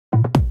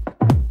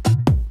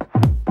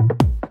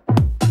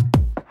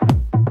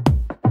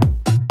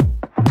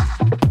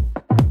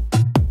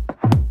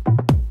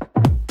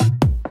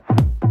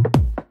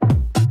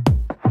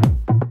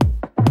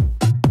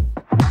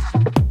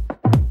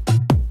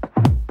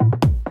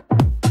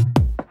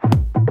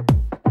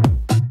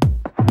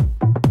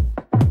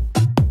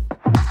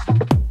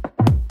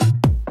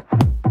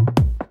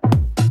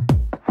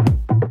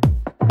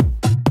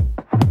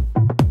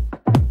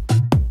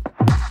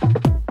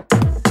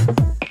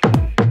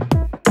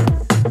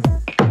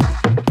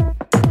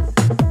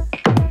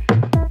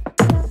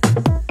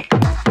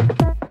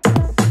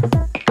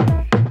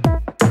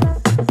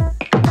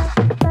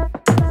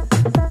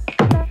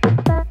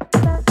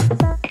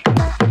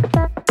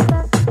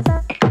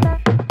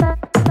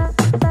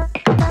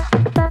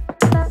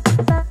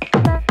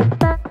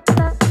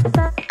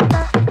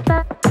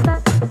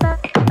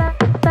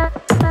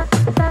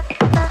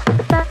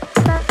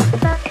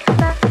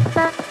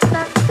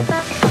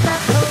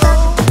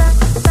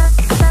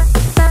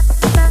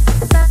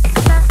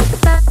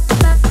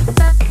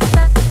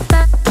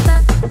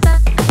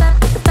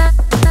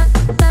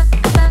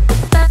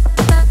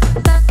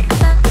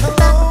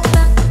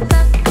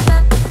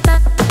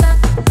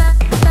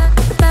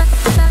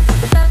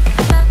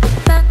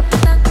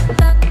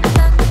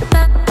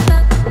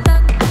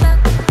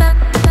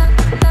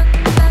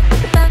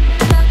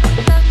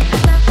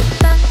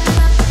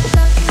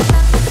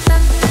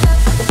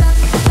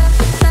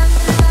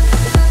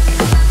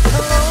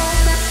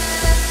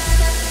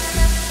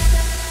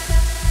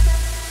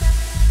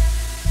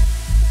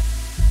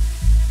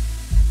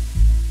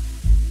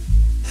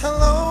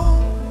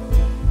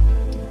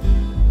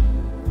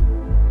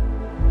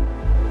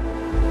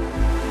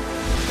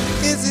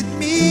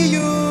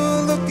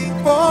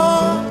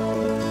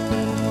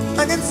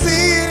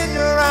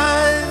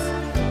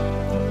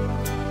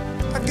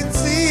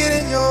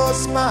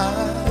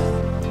smile.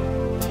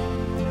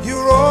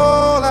 You're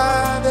all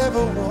I've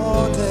ever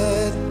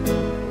wanted,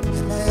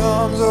 and my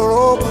arms are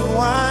open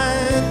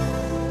wide.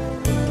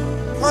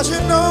 'Cause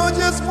you know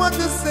just what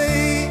to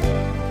say,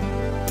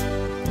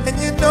 and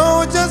you know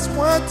just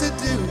what to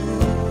do.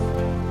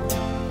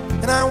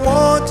 And I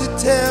want to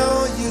tell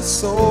you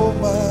so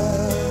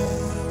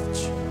much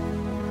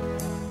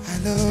I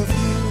love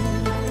you.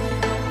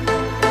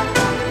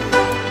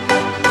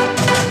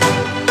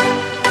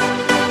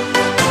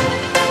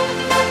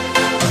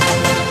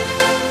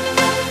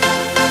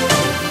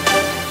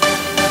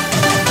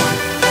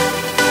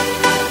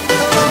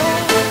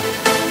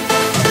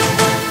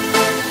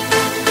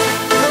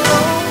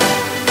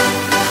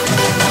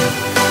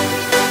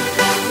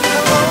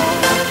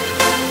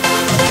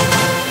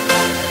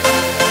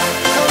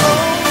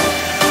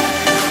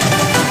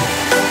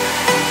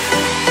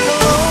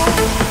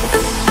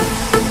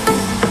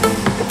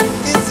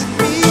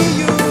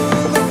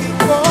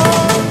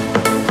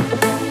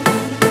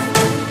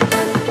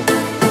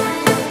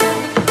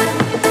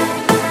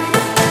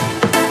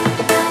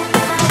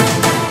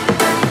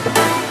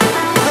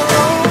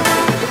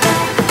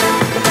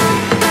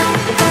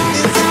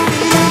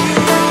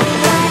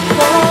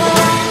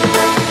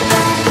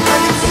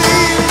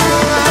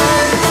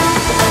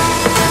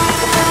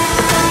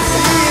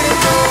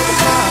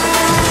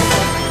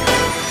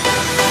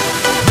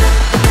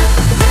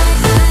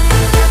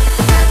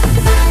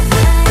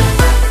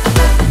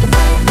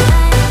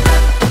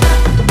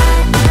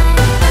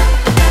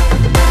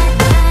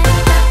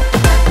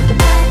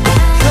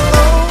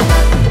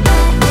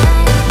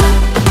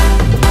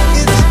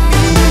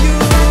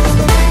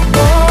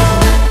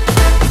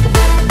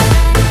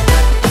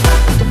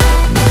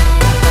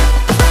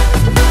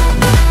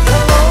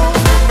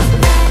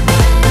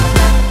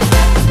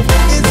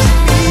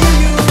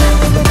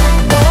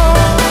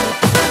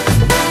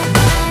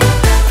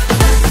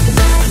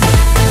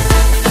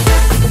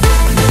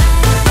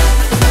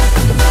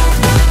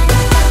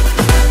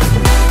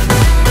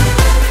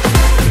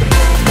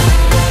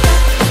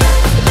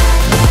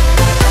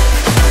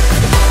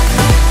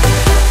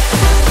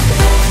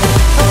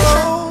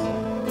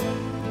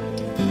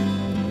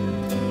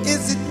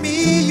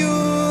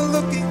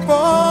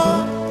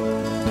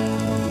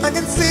 I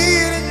can see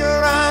it in your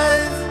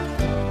eyes,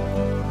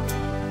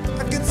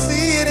 I can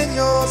see it in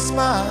your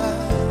smile.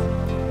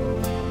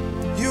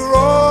 You're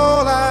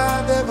all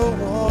I've ever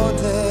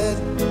wanted,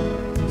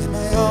 and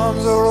my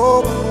arms are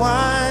open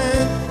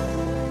wide.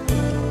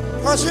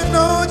 'Cause you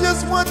know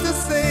just what to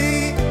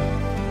say,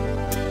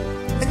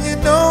 and you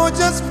know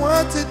just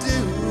what to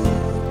do.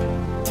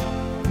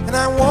 And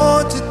I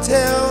want to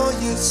tell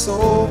you so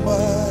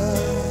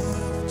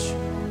much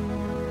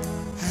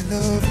I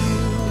love you.